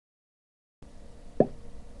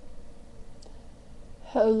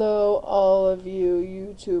Hello, all of you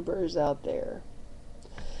YouTubers out there.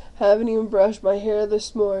 Haven't even brushed my hair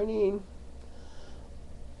this morning,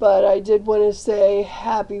 but I did want to say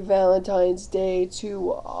happy Valentine's Day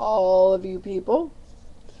to all of you people.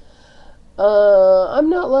 I'm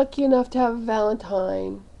not lucky enough to have a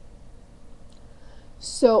Valentine,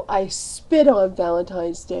 so I spit on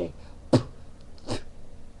Valentine's Day. I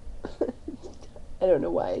don't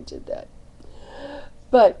know why I did that,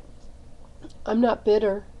 but I'm not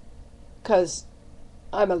bitter because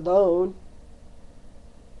I'm alone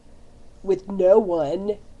with no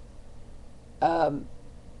one. Um,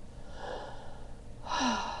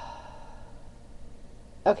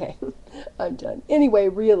 okay, I'm done. Anyway,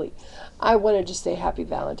 really, I want to just say happy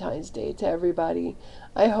Valentine's Day to everybody.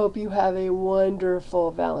 I hope you have a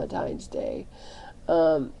wonderful Valentine's Day.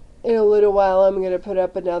 In a little while, I'm going to put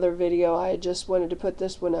up another video. I just wanted to put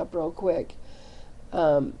this one up real quick.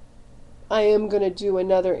 Um, I am going to do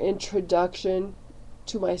another introduction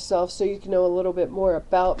to myself so you can know a little bit more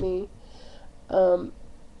about me. Um,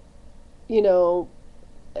 you know,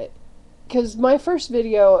 because my first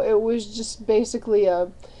video, it was just basically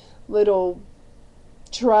a little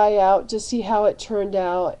tryout to see how it turned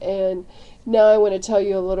out, and now I want to tell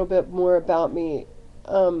you a little bit more about me.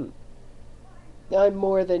 Um, I'm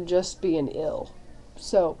more than just being ill.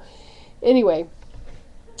 So, anyway,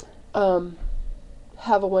 um,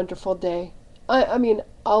 have a wonderful day. I mean,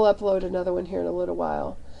 I'll upload another one here in a little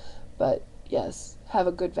while, but yes, have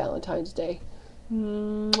a good Valentine's Day.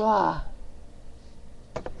 Mwah.